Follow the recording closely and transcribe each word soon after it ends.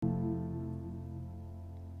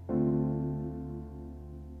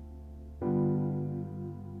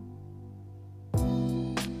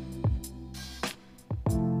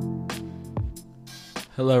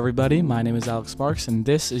Hello everybody, my name is Alex Marks and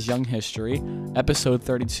this is Young History, episode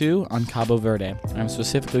 32 on Cabo Verde. I'm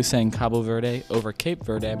specifically saying Cabo Verde over Cape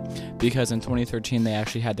Verde because in 2013 they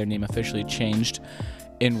actually had their name officially changed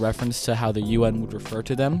in reference to how the UN would refer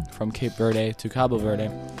to them from Cape Verde to Cabo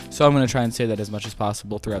Verde. So I'm going to try and say that as much as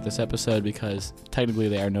possible throughout this episode because technically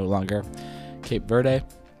they are no longer Cape Verde.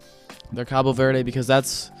 They're Cabo Verde because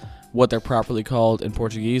that's what they're properly called in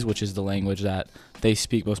Portuguese, which is the language that they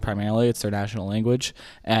speak most primarily. It's their national language,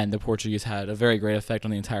 and the Portuguese had a very great effect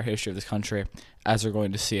on the entire history of this country, as we're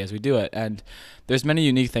going to see as we do it. And there's many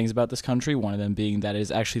unique things about this country, one of them being that it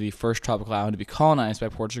is actually the first tropical island to be colonized by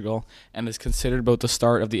Portugal, and is considered both the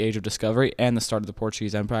start of the Age of Discovery and the start of the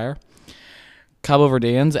Portuguese Empire. Cabo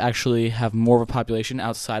Verdeans actually have more of a population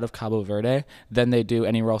outside of Cabo Verde than they do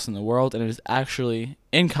anywhere else in the world, and it is actually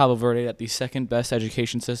in Cabo Verde that the second best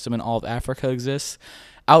education system in all of Africa exists,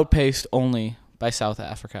 outpaced only by South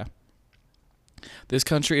Africa. This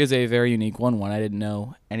country is a very unique one I didn't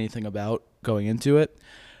know anything about going into it.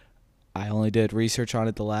 I only did research on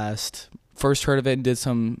it first heard of it and did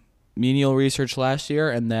some menial research last year,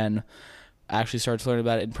 and then actually started to learn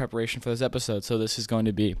about it in preparation for this episode. So this is going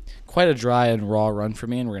to be quite a dry and raw run for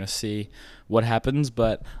me, and we're going to see what happens,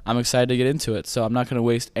 but I'm excited to get into it. So I'm not going to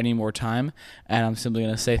waste any more time, and I'm simply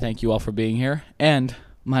going to say thank you all for being here. And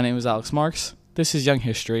my name is Alex Marks. This is Young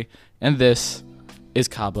History, and this is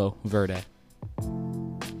Cabo Verde.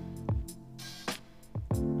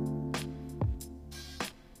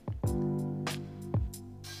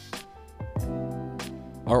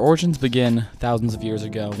 Our origins begin thousands of years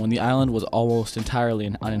ago when the island was almost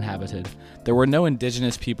entirely uninhabited. There were no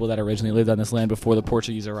indigenous people that originally lived on this land before the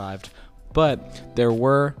Portuguese arrived, but there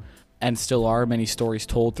were and still are many stories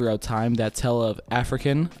told throughout time that tell of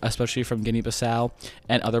African, especially from Guinea-Bissau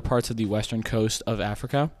and other parts of the western coast of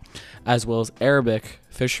Africa, as well as Arabic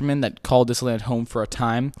fishermen that called this land home for a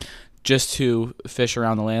time just to fish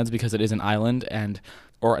around the lands because it is an island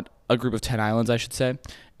or a group of 10 islands, I should say.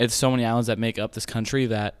 It's so many islands that make up this country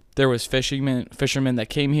that there was fishermen that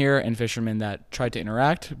came here and fishermen that tried to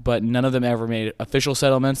interact, but none of them ever made official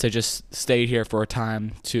settlements. They just stayed here for a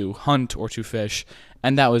time to hunt or to fish,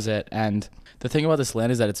 and that was it. And the thing about this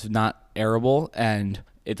land is that it's not arable, and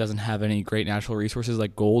it doesn't have any great natural resources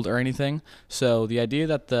like gold or anything. So the idea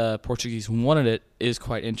that the Portuguese wanted it is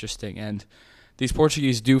quite interesting. And these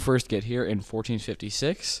Portuguese do first get here in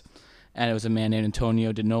 1456, and it was a man named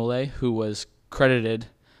Antonio de Nole who was credited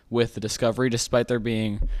with the discovery, despite there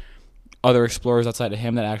being other explorers outside of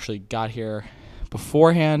him that actually got here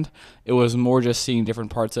beforehand. It was more just seeing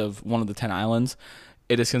different parts of one of the 10 islands.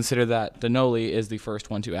 It is considered that de Nole is the first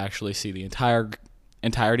one to actually see the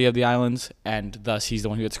entirety of the islands, and thus he's the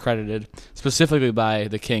one who gets credited specifically by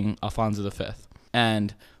the King Alfonso V.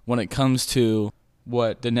 And when it comes to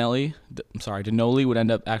what de Nole would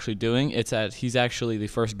end up actually doing, it's that he's actually the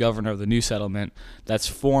first governor of the new settlement that's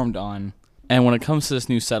formed on. And when it comes to this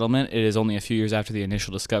new settlement, it is only a few years after the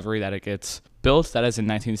initial discovery that it gets built. That is in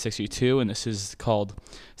 1962, and this is called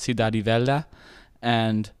Cidade Velha.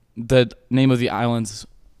 And the name of the islands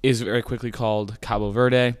is very quickly called Cabo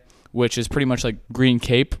Verde, which is pretty much like Green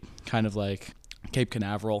Cape, kind of like Cape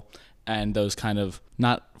Canaveral, and those kind of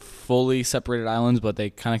not fully separated islands, but they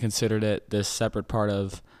kind of considered it this separate part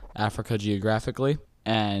of Africa geographically,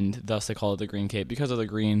 and thus they call it the Green Cape because of the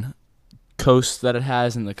green coast that it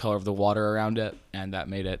has and the color of the water around it, and that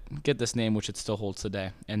made it get this name, which it still holds today.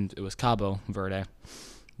 And it was Cabo Verde,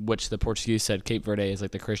 which the Portuguese said Cape Verde is like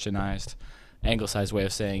the Christianized, anglicized way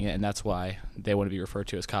of saying it, and that's why they want to be referred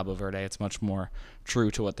to as Cabo Verde. It's much more true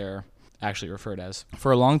to what they're actually referred as.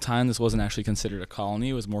 For a long time, this wasn't actually considered a colony.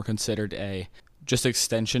 It was more considered a just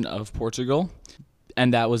extension of Portugal,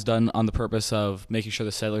 and that was done on the purpose of making sure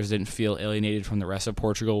the settlers didn't feel alienated from the rest of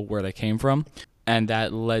Portugal where they came from. And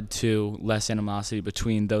that led to less animosity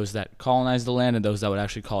between those that colonized the land and those that would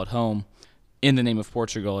actually call it home in the name of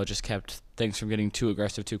Portugal. It just kept things from getting too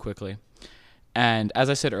aggressive too quickly. And as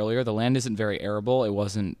I said earlier, the land isn't very arable. It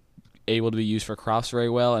wasn't able to be used for crops very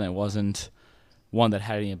well, and it wasn't one that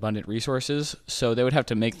had any abundant resources. So they would have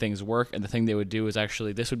to make things work, and the thing they would do is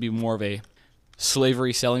actually, this would be more of a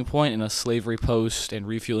slavery selling point and a slavery post and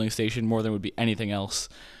refueling station more than would be anything else.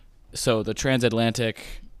 So the transatlantic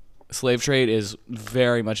slave trade is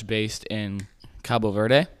very much based in Cabo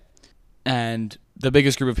Verde, and the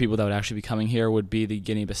biggest group of people that would actually be coming here would be the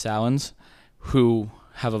Guinea-Bissauans, who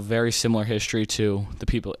have a very similar history to the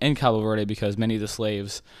people in Cabo Verde because many of the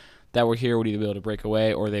slaves that were here would either be able to break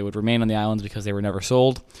away or they would remain on the islands because they were never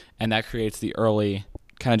sold, and that creates the early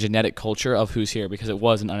kind of genetic culture of who's here because it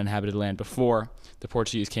was an uninhabited land before the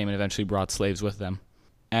Portuguese came and eventually brought slaves with them.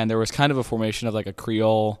 And there was kind of a formation of like a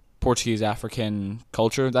Creole Portuguese African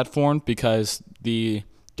culture that formed, because the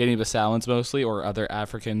Guinea-Bissauans mostly, or other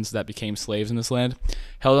Africans that became slaves in this land,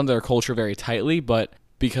 held on their culture very tightly, but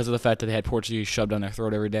because of the fact that they had Portuguese shoved down their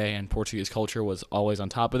throat every day and Portuguese culture was always on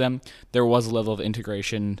top of them, there was a level of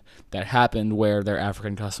integration that happened where their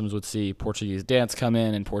African customs would see Portuguese dance come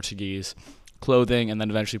in and Portuguese clothing, and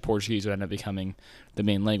then eventually Portuguese would end up becoming the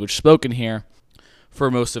main language spoken here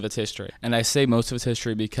for most of its history. And I say most of its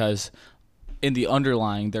history because in the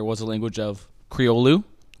underlying, there was a language of Crioulo,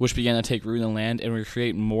 which began to take root in the land and would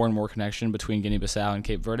create more and more connection between Guinea-Bissau and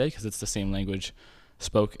Cape Verde, because it's the same language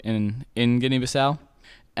spoke in Guinea-Bissau.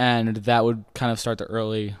 And that would kind of start the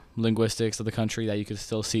early linguistics of the country that you can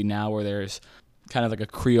still see now, where there's kind of like a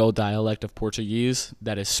Creole dialect of Portuguese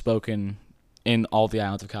that is spoken in all the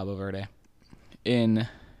islands of Cabo Verde. In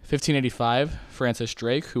 1585, Francis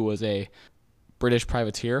Drake, who was a British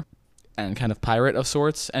privateer and kind of pirate of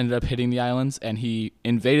sorts, ended up hitting the islands, and he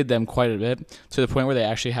invaded them quite a bit, to the point where they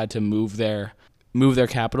actually had to move their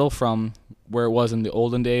capital from where it was in the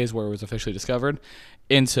olden days, where it was officially discovered,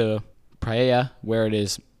 into Praia, where it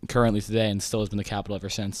is currently today and still has been the capital ever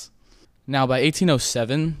since. Now, by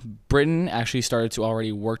 1807, Britain actually started to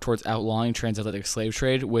already work towards outlawing transatlantic slave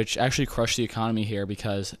trade, which actually crushed the economy here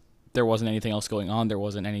because there wasn't anything else going on. There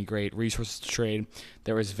wasn't any great resources to trade.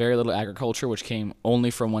 There was very little agriculture, which came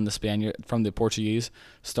only from when the Portuguese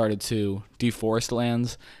started to deforest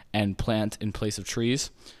lands and plant in place of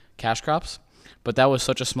trees cash crops. But that was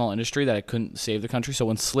such a small industry that it couldn't save the country. So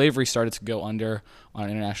when slavery started to go under on an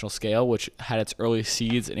international scale, which had its early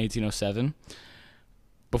seeds in 1807,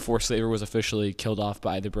 before slavery was officially killed off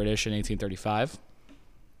by the British in 1835,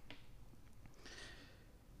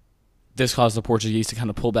 this caused the Portuguese to kind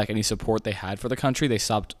of pull back any support they had for the country. They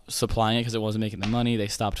stopped supplying it because it wasn't making them money. They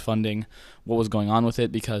stopped funding what was going on with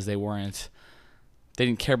it because they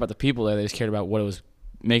didn't care about the people there. They just cared about what it was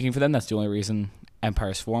making for them. That's the only reason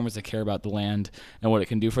empires form, is to care about the land and what it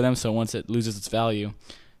can do for them. So once it loses its value,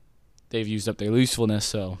 they've used up their usefulness,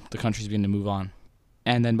 so the country's beginning to move on.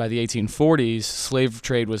 And then by the 1840s, slave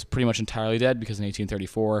trade was pretty much entirely dead, because in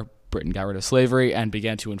 1834, Britain got rid of slavery and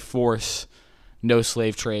began to enforce no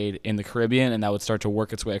slave trade in the Caribbean, and that would start to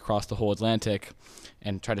work its way across the whole Atlantic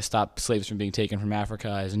and try to stop slaves from being taken from Africa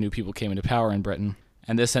as new people came into power in Britain.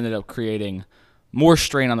 And this ended up creating more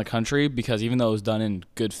strain on the country, because even though it was done in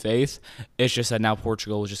good faith, it's just that now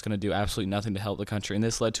Portugal was just going to do absolutely nothing to help the country. And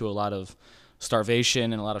this led to a lot of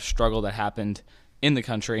starvation and a lot of struggle that happened in the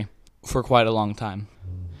country for quite a long time.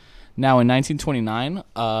 Now, in 1929,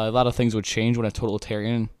 a lot of things would change when a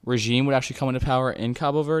totalitarian regime would actually come into power in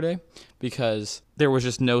Cabo Verde, because there was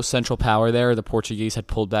just no central power there. The Portuguese had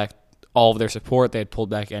pulled back all of their support. They had pulled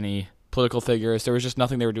back any political figures. There was just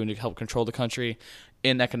nothing they were doing to help control the country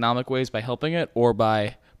in economic ways by helping it, or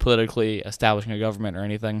by politically establishing a government or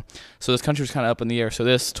anything. So this country was kind of up in the air. So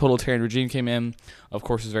this totalitarian regime came in, of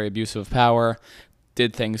course, was very abusive of power,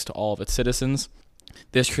 did things to all of its citizens.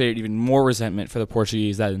 This created even more resentment for the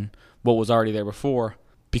Portuguese than what was already there before,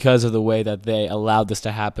 because of the way that they allowed this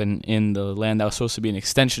to happen in the land that was supposed to be an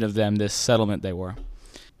extension of them, this settlement they were.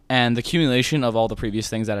 And the accumulation of all the previous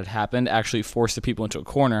things that had happened actually forced the people into a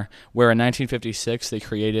corner, where in 1956 they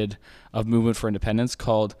created a movement for independence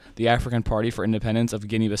called the African Party for Independence of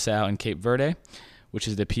Guinea-Bissau and Cape Verde, which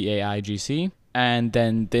is the PAIGC. And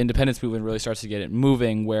then the independence movement really starts to get it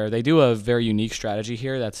moving, where they do a very unique strategy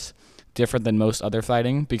here that's different than most other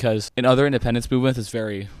fighting, because in other independence movements it's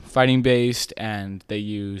very fighting based, and they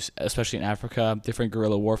use, especially in Africa, different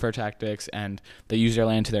guerrilla warfare tactics, and they use their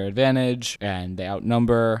land to their advantage, and they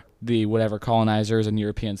outnumber the whatever colonizers and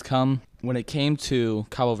Europeans come. When it came to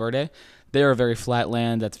Cabo Verde, they were a very flat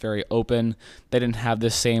land that's very open. They didn't have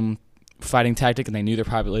this same fighting tactic, and they knew their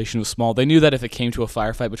population was small. They knew that if it came to a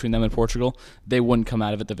firefight between them and Portugal, they wouldn't come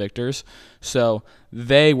out of it the victors. So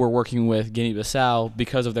they were working with Guinea-Bissau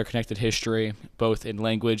because of their connected history, both in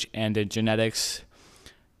language and in genetics,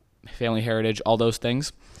 family heritage, all those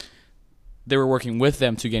things. They were working with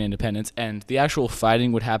them to gain independence, and the actual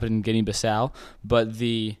fighting would happen in Guinea-Bissau, but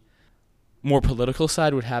the more political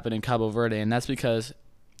side would happen in Cabo Verde, and that's because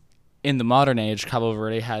in the modern age, Cabo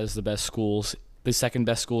Verde has the best schools, the second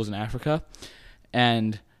best schools in Africa,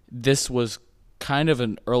 and this was kind of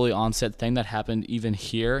an early onset thing that happened even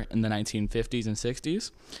here in the 1950s and 60s.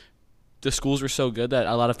 The schools were so good that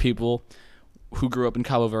a lot of people who grew up in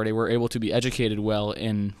Cabo Verde were able to be educated well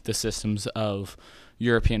in the systems of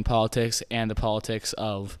European politics and the politics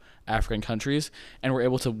of African countries, and were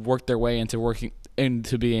able to work their way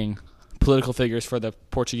into being political figures for the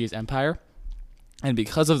Portuguese Empire. And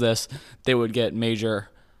because of this, they would get major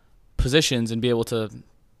positions and be able to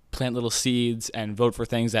plant little seeds and vote for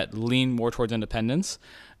things that lean more towards independence.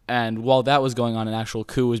 And while that was going on, an actual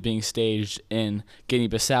coup was being staged in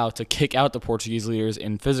Guinea-Bissau to kick out the Portuguese leaders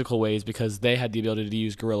in physical ways because they had the ability to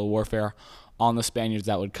use guerrilla warfare on the Spaniards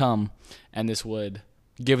that would come, and this would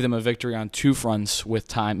give them a victory on two fronts with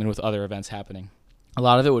time and with other events happening. A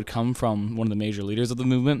lot of it would come from one of the major leaders of the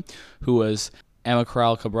movement, who was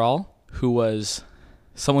Amilcar Cabral, who was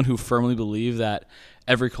someone who firmly believed that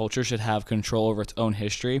every culture should have control over its own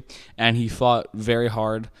history, and he fought very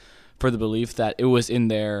hard for the belief that it was in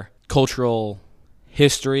their cultural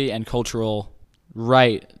history and cultural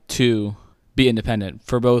right to be independent.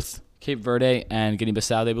 For both Cape Verde and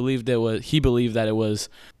Guinea-Bissau, he believed that it was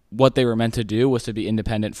what they were meant to do was to be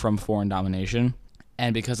independent from foreign domination,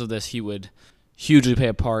 and because of this, he would hugely play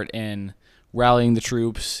a part in rallying the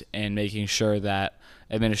troops and making sure that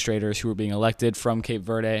administrators who were being elected from Cape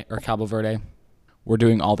Verde or Cabo Verde were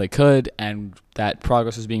doing all they could, and that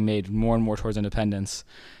progress was being made more and more towards independence.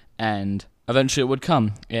 And eventually it would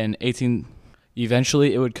come in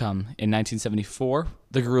 1974.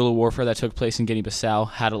 The guerrilla warfare that took place in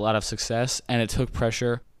Guinea-Bissau had a lot of success, and it took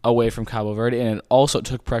pressure away from Cabo Verde, and it also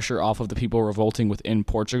took pressure off of the people revolting within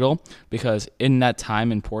Portugal, because in that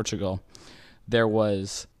time in Portugal, there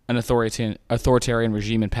was an authoritarian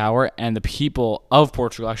regime in power, and the people of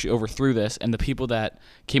Portugal actually overthrew this, and the people that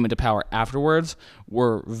came into power afterwards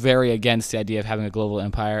were very against the idea of having a global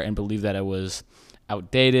empire and believed that it was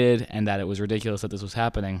outdated and that it was ridiculous that this was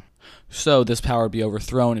happening. So this power would be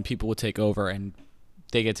overthrown and people would take over, and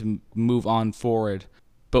they get to move on forward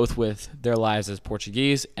both with their lives as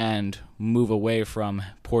Portuguese and move away from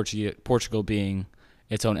Portugal being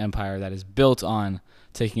its own empire that is built on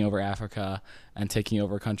taking over Africa and taking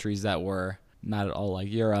over countries that were not at all like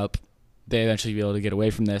Europe. They eventually be able to get away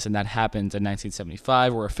from this, and that happens in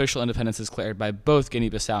 1975, where official independence is declared by both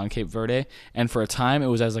Guinea-Bissau and Cape Verde, and for a time it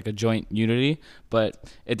was as like a joint unity, but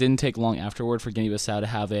it didn't take long afterward for Guinea-Bissau to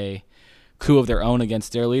have a coup of their own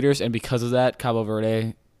against their leaders, and because of that, Cabo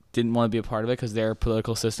Verde didn't want to be a part of it because their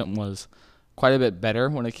political system was quite a bit better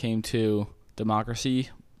when it came to democracy,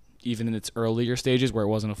 even in its earlier stages where it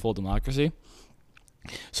wasn't a full democracy.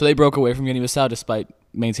 So they broke away from Guinea-Bissau despite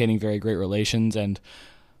maintaining very great relations, and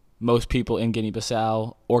most people in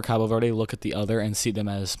Guinea-Bissau or Cabo Verde look at the other and see them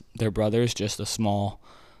as their brothers, just a small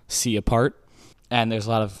sea apart. And there's a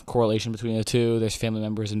lot of correlation between the two. There's family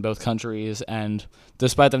members in both countries, and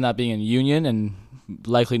despite them not being in union and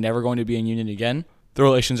likely never going to be in union again, the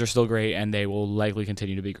relations are still great, and they will likely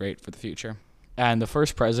continue to be great for the future. And the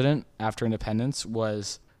first president after independence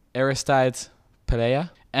was Aristides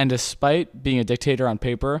Pereira, and despite being a dictator on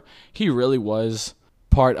paper, he really was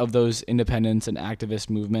part of those independence and activist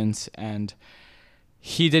movements, and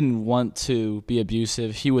he didn't want to be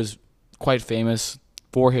abusive. He was quite famous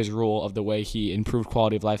for his rule of the way he improved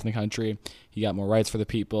quality of life in the country. He got more rights for the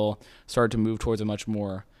people, started to move towards a much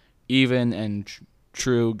more even and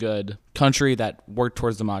true, good country that worked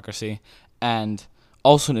towards democracy, and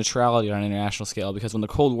also neutrality on an international scale, because when the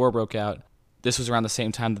Cold War broke out, this was around the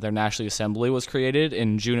same time that their National Assembly was created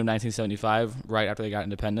in June of 1975, right after they got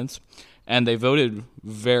independence. And they voted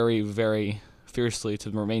very, very fiercely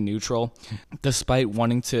to remain neutral, despite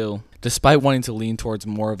wanting to lean towards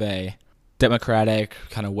more of a democratic,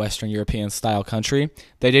 kind of Western European style country.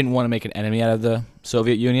 They didn't want to make an enemy out of the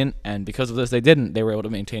Soviet Union, and because of this, they didn't. They were able to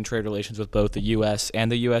maintain trade relations with both the U.S.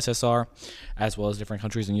 and the USSR, as well as different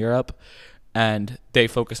countries in Europe, and they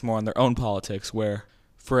focused more on their own politics, where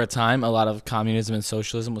for a time, a lot of communism and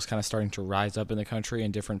socialism was kind of starting to rise up in the country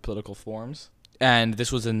in different political forms. And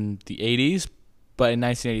this was in the 80s, but in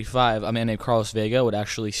 1985, a man named Carlos Vega would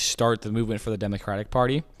actually start the movement for the Democratic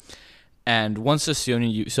Party. And once the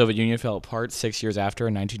Soviet Union fell apart 6 years after,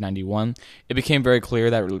 in 1991, it became very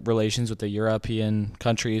clear that relations with the European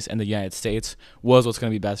countries and the United States was what's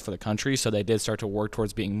going to be best for the country. So they did start to work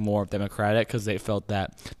towards being more democratic, because they felt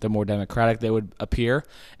that the more democratic they would appear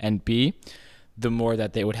and be, the more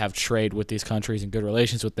that they would have trade with these countries and good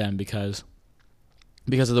relations with them, because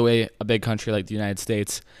of the way a big country like the United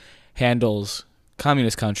States handles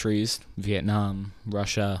communist countries, Vietnam,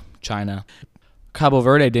 Russia, China. Cabo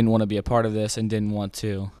Verde didn't want to be a part of this and didn't want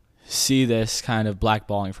to see this kind of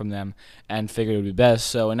blackballing from them, and figured it would be best.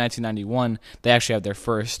 So in 1991, they actually had their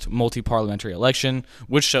first multi-parliamentary election,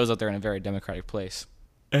 which shows that they're in a very democratic place.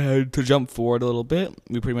 And to jump forward a little bit,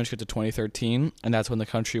 we pretty much get to 2013, and that's when the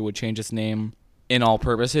country would change its name in all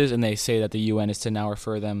purposes, and they say that the UN is to now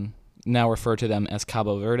refer to them as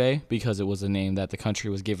Cabo Verde, because it was a name that the country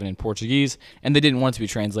was given in Portuguese, and they didn't want it to be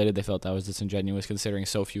translated. They felt that was disingenuous, considering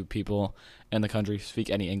so few people in the country speak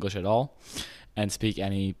any English at all and speak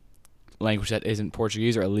any language that isn't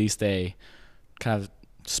Portuguese, or at least a kind of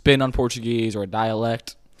spin on Portuguese or a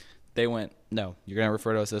dialect. They went No, you're going to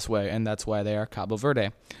refer to us this way, and that's why they are Cabo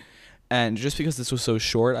Verde. And just because this was so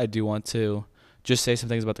short, I do want to just say some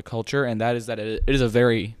things about the culture, and that is that it is a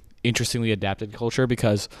very interestingly adapted culture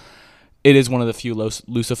because it is one of the few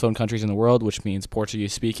Lusophone countries in the world, which means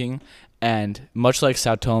Portuguese speaking. And much like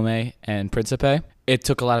Sao Tome and Principe, it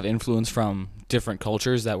took a lot of influence from different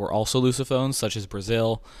cultures that were also Lusophones, such as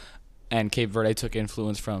Brazil, and Cape Verde took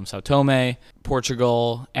influence from Sao Tome,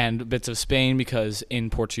 Portugal, and bits of Spain, because in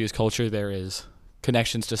Portuguese culture there is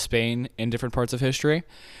connections to Spain in different parts of history.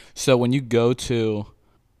 So when you go to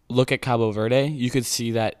look at Cabo Verde, you could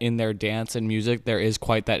see that in their dance and music there is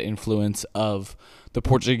quite that influence of the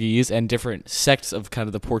Portuguese and different sects of kind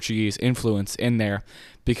of the Portuguese influence in there,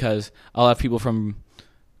 because a lot of people from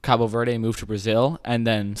Cabo Verde move to Brazil, and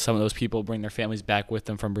then some of those people bring their families back with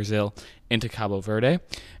them from Brazil into Cabo Verde,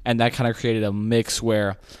 and that kind of created a mix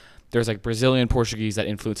where there's like Brazilian Portuguese that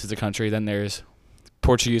influences the country, then there's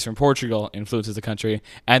Portuguese from Portugal influences the country,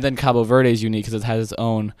 and then Cabo Verde is unique because it has its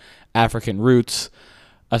own African roots,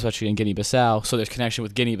 especially in Guinea-Bissau, so there's connection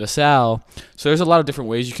with Guinea-Bissau. So there's a lot of different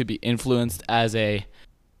ways you could be influenced as a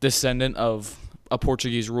descendant of a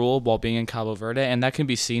Portuguese rule while being in Cabo Verde, and that can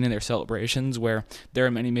be seen in their celebrations, where there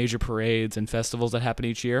are many major parades and festivals that happen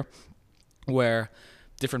each year where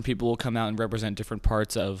different people will come out and represent different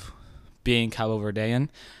parts of being Cabo Verdean,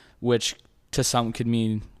 which to some could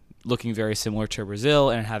mean looking very similar to Brazil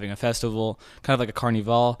and having a festival, kind of like a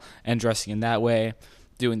carnival, and dressing in that way,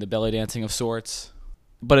 doing the belly dancing of sorts.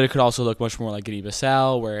 But it could also look much more like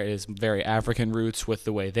Guinea-Bissau, where it is very African roots with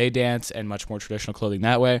the way they dance and much more traditional clothing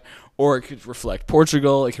that way. Or it could reflect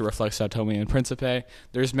Portugal. It could reflect Sao Tome and Principe.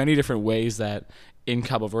 There's many different ways that in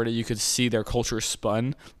Cabo Verde you could see their culture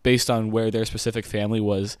spun based on where their specific family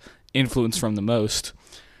was influenced from the most.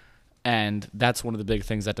 And that's one of the big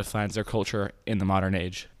things that defines their culture in the modern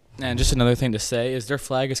age. And just another thing to say is their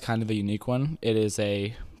flag is kind of a unique one. It is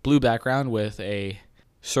a blue background with a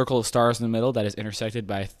circle of stars in the middle that is intersected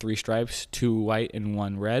by 3 stripes, 2 white and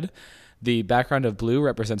 1 red. The background of blue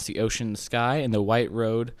represents the ocean and sky, and the white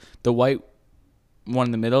one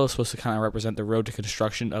in the middle is supposed to kind of represent the road to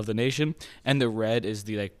construction of the nation, and the red is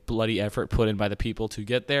the bloody effort put in by the people to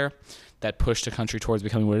get there that pushed the country towards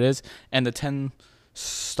becoming what it is. And the 10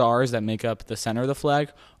 stars that make up the center of the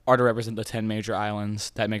flag are to represent the 10 major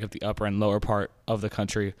islands that make up the upper and lower part of the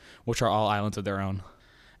country, which are all islands of their own.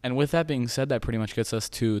 And with that being said, that pretty much gets us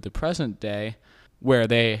to the present day, where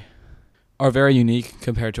they are very unique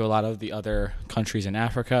compared to a lot of the other countries in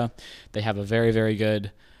Africa. They have a very, very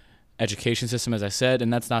good education system, as I said,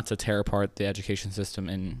 and that's not to tear apart the education system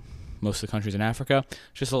in most of the countries in Africa.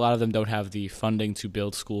 Just a lot of them don't have the funding to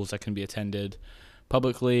build schools that can be attended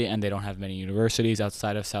publicly, and they don't have many universities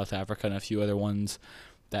outside of South Africa and a few other ones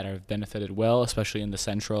that have benefited well, especially in the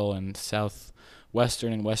central and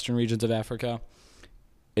southwestern and western regions of Africa.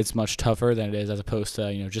 It's much tougher than it is as opposed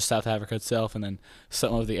to, just South Africa itself, and then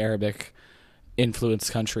some of the Arabic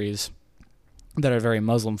influenced countries that are very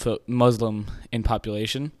Muslim in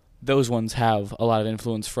population. Those ones have a lot of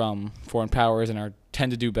influence from foreign powers and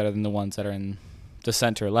tend to do better than the ones that are in the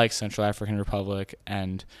center, like Central African Republic,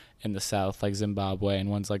 and in the south, like Zimbabwe and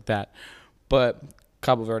ones like that. But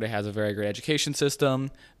Cabo Verde has a very great education system.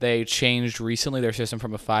 They changed recently their system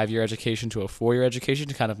from a 5-year education to a 4-year education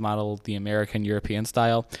to kind of model the American European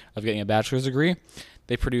style of getting a bachelor's degree.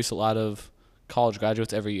 They produce a lot of college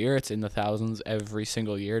graduates every year. It's in the thousands every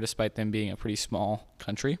single year, despite them being a pretty small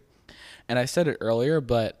country. And I said it earlier,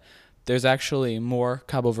 but there's actually more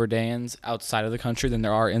Cabo Verdeans outside of the country than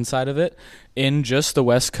there are inside of it. In just the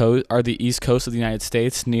west coast, or the east coast of the United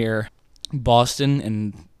States, near Boston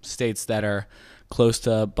and states that are close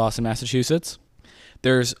to Boston, Massachusetts,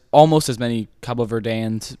 there's almost as many Cabo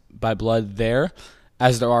Verdeans by blood there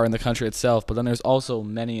as there are in the country itself. But then there's also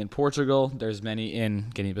many in Portugal, there's many in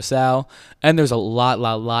Guinea-Bissau, and there's a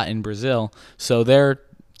lot in Brazil. So their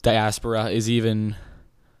diaspora is even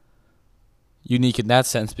unique in that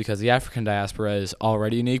sense, because the African diaspora is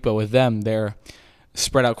already unique, but with them, they're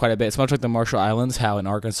spread out quite a bit. It's much like the Marshall Islands, how in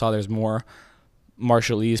Arkansas there's more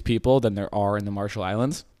Marshallese people than there are in the Marshall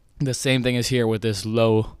Islands. The same thing is here with this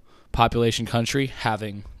low population country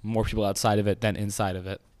having more people outside of it than inside of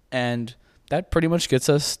it. And that pretty much gets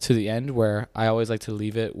us to the end, where I always like to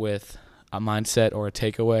leave it with a mindset or a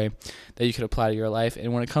takeaway that you could apply to your life.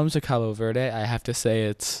 And when it comes to Cabo Verde, I have to say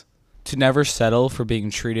it's to never settle for being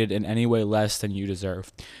treated in any way less than you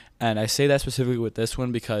deserve. And I say that specifically with this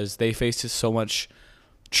one because they faced so much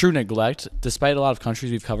true neglect, despite a lot of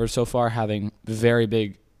countries we've covered so far having very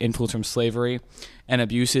big influence from slavery and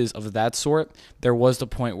abuses of that sort. There was the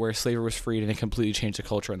point where slavery was freed and it completely changed the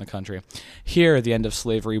culture in the country. Here, the end of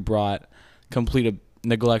slavery brought complete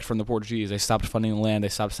neglect from the Portuguese. They stopped funding the land. They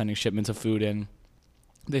stopped sending shipments of food in.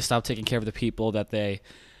 They stopped taking care of the people that they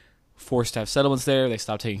forced to have settlements there. They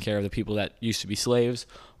stopped taking care of the people that used to be slaves.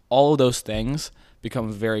 All of those things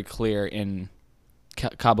become very clear in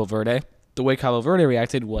Cabo Verde. The way Cabo Verde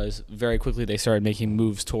reacted was very quickly they started making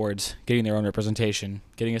moves towards getting their own representation,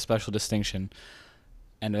 getting a special distinction,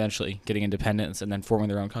 and eventually getting independence and then forming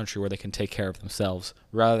their own country where they can take care of themselves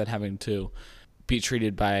rather than having to be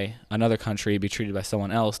treated by another country, be treated by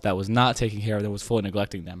someone else that was not taking care of them, was fully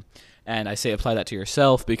neglecting them. And I say apply that to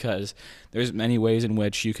yourself because there's many ways in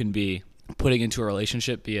which you can be putting into a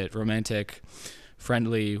relationship, be it romantic,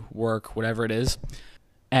 friendly, work, whatever it is,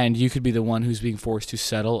 and you could be the one who's being forced to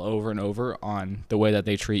settle over and over on the way that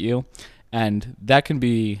they treat you. And that can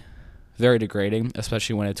be very degrading,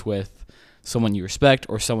 especially when it's with someone you respect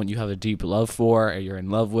or someone you have a deep love for or you're in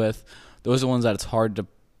love with. Those are the ones that it's hard to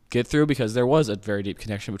get through because there was a very deep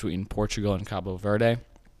connection between Portugal and Cabo Verde.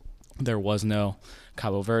 There was no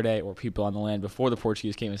Cabo Verde or people on the land before the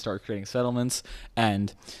Portuguese came and started creating settlements.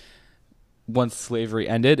 And once slavery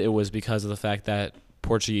ended, it was because of the fact that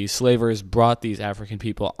Portuguese slavers brought these African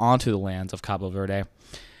people onto the lands of Cabo Verde,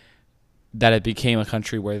 that it became a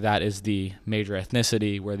country where that is the major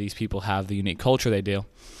ethnicity, where these people have the unique culture they do.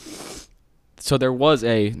 So there was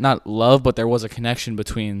not love, but there was a connection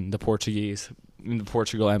between the Portuguese,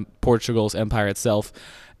 Portugal's empire itself,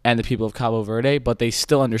 and the people of Cabo Verde, but they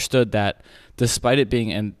still understood that despite it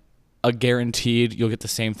being a guaranteed you'll get the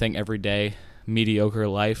same thing every day, mediocre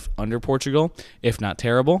life under Portugal, if not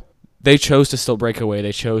terrible, they chose to still break away.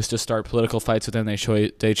 They chose to start political fights with them.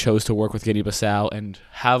 They chose to work with Guinea-Bissau and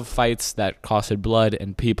have fights that costed blood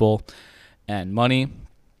and people and money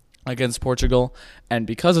against Portugal. And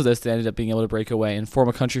because of this, they ended up being able to break away and form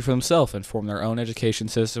a country for themselves and form their own education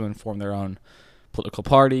system and form their own political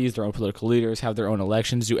parties, their own political leaders, have their own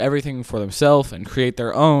elections, do everything for themselves and create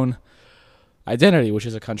their own identity, which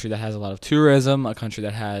is a country that has a lot of tourism, a country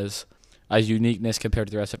that has a uniqueness compared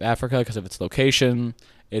to the rest of Africa because of its location,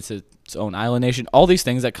 its own island nation. All these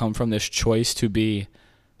things that come from this choice to be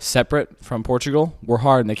separate from Portugal were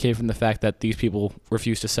hard, and they came from the fact that these people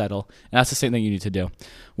refused to settle. And that's the same thing you need to do.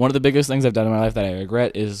 One of the biggest things I've done in my life that I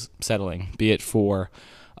regret is settling, be it for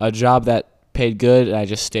a job that paid good and I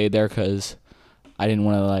just stayed there because I didn't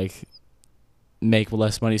want to make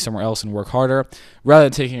less money somewhere else and work harder, rather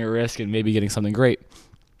than taking a risk and maybe getting something great.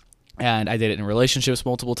 And I did it in relationships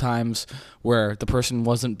multiple times where the person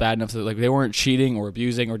wasn't bad enough that they weren't cheating or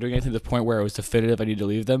abusing or doing anything to the point where it was definitive I need to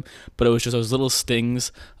leave them, but it was just those little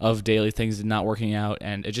stings of daily things not working out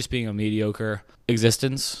and it just being a mediocre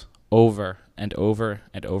existence over and over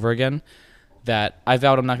and over again that I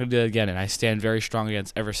vowed I'm not going to do that again. And I stand very strong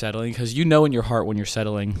against ever settling because you know in your heart when you're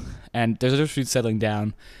settling, and there's a difference between settling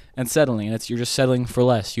down and settling, and you're just settling for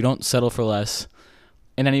less. You don't settle for less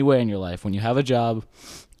in any way in your life. When you have a job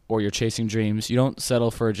or you're chasing dreams, you don't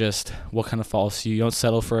settle for just what kind of falls you. You don't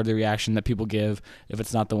settle for the reaction that people give if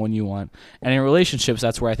it's not the one you want. And in relationships,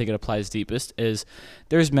 that's where I think it applies deepest, is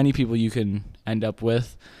there's many people you can end up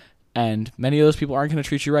with, and many of those people aren't going to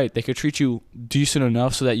treat you right. They could treat you decent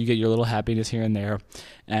enough so that you get your little happiness here and there,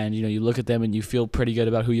 and you look at them and you feel pretty good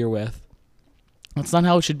about who you're with. That's not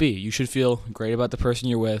how it should be. You should feel great about the person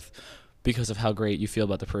you're with because of how great you feel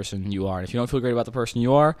about the person you are. And if you don't feel great about the person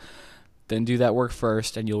you are, then do that work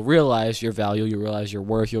first, and you'll realize your value, you'll realize your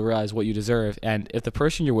worth, you'll realize what you deserve. And if the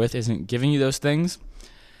person you're with isn't giving you those things,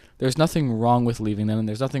 there's nothing wrong with leaving them, and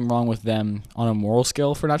there's nothing wrong with them on a moral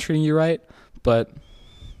scale for not treating you right, but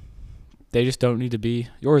they just don't need to be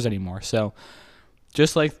yours anymore. So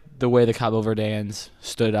just like the way the Cabo Verdeans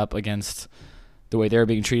stood up against the way they were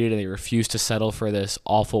being treated and they refused to settle for this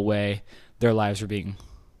awful way their lives were being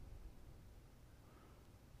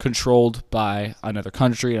controlled by another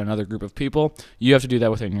country and another group of people, you have to do that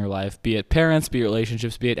within your life, be it parents, be it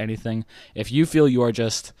relationships, be it anything. If you feel you are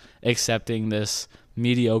just accepting this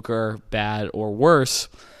mediocre, bad, or worse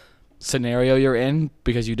scenario you're in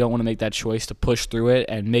because you don't want to make that choice to push through it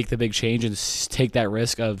and make the big change and take that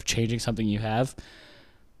risk of changing something you have,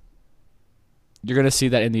 you're going to see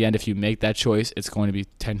that in the end, if you make that choice, it's going to be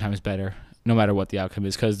 10 times better no matter what the outcome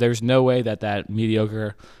is, because there's no way that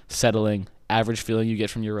mediocre, settling, average feeling you get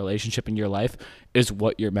from your relationship in your life is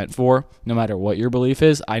what you're meant for, no matter what your belief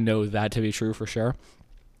is. I know that to be true for sure.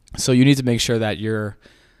 So you need to make sure that you're,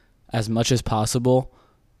 as much as possible,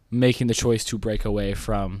 making the choice to break away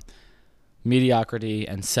from mediocrity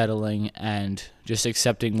and settling and just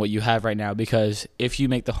accepting what you have right now, because if you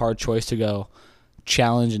make the hard choice to go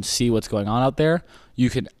challenge and see what's going on out there, you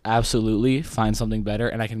can absolutely find something better.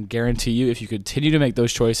 And I can guarantee you, if you continue to make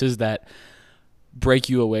those choices, that break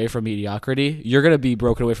you away from mediocrity. You're going to be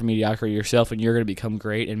broken away from mediocrity yourself, and you're going to become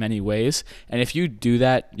great in many ways. And if you do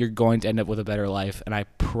that, you're going to end up with a better life, and I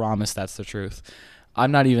promise that's the truth.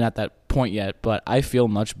 I'm not even at that point yet, but I feel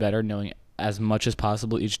much better knowing as much as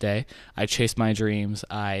possible each day. I chase my dreams.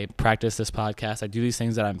 I practice this podcast. I do these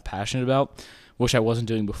things that I'm passionate about, which I wasn't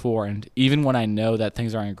doing before. And even when I know that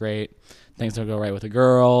things aren't great, things don't go right with a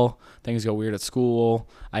girl, things go weird at school,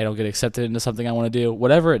 I don't get accepted into something I want to do,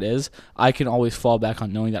 whatever it is, I can always fall back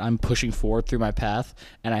on knowing that I'm pushing forward through my path,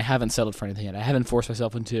 and I haven't settled for anything yet. I haven't forced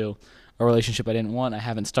myself into a relationship I didn't want. I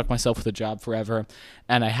haven't stuck myself with a job forever,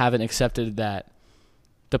 and I haven't accepted that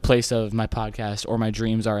the place of my podcast or my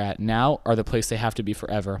dreams are at now are the place they have to be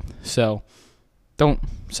forever. So don't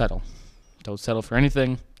settle. Don't settle for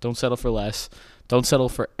anything. Don't settle for less. Don't settle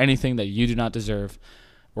for anything that you do not deserve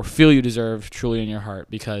or feel you deserve truly in your heart,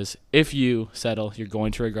 because if you settle, you're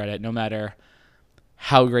going to regret it, no matter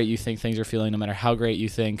how great you think things are feeling, no matter how great you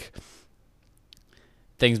think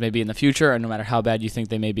things may be in the future, and no matter how bad you think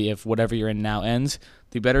they may be if whatever you're in now ends.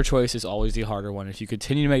 The better choice is always the harder one. If you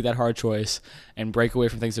continue to make that hard choice and break away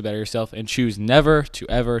from things to better yourself and choose never to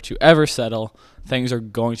ever settle, things are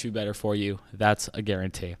going to be better for you. That's a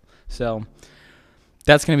guarantee. So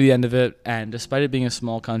that's going to be the end of it. And despite it being a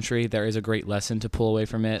small country, there is a great lesson to pull away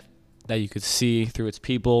from it that you could see through its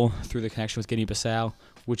people, through the connection with Guinea-Bissau,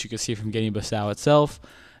 which you could see from Guinea-Bissau itself.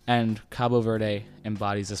 And Cabo Verde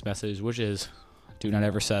embodies this message, which is do not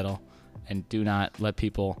ever settle, and do not let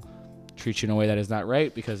people treat you in a way that is not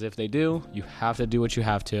right, because if they do, you have to do what you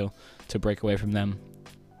have to break away from them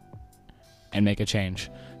and make a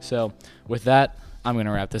change. So with that, I'm going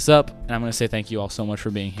to wrap this up, and I'm going to say thank you all so much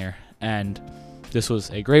for being here. And this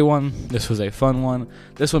was a great one. This was a fun one.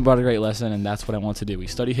 This one brought a great lesson, and that's what I want to do. We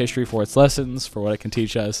study history for its lessons, for what it can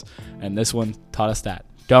teach us, and this one taught us that.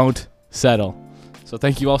 Don't settle. So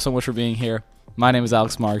thank you all so much for being here. My name is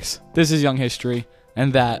Alex Marks. This is Young History,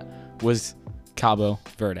 and that was Cabo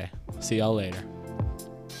Verde. See y'all later.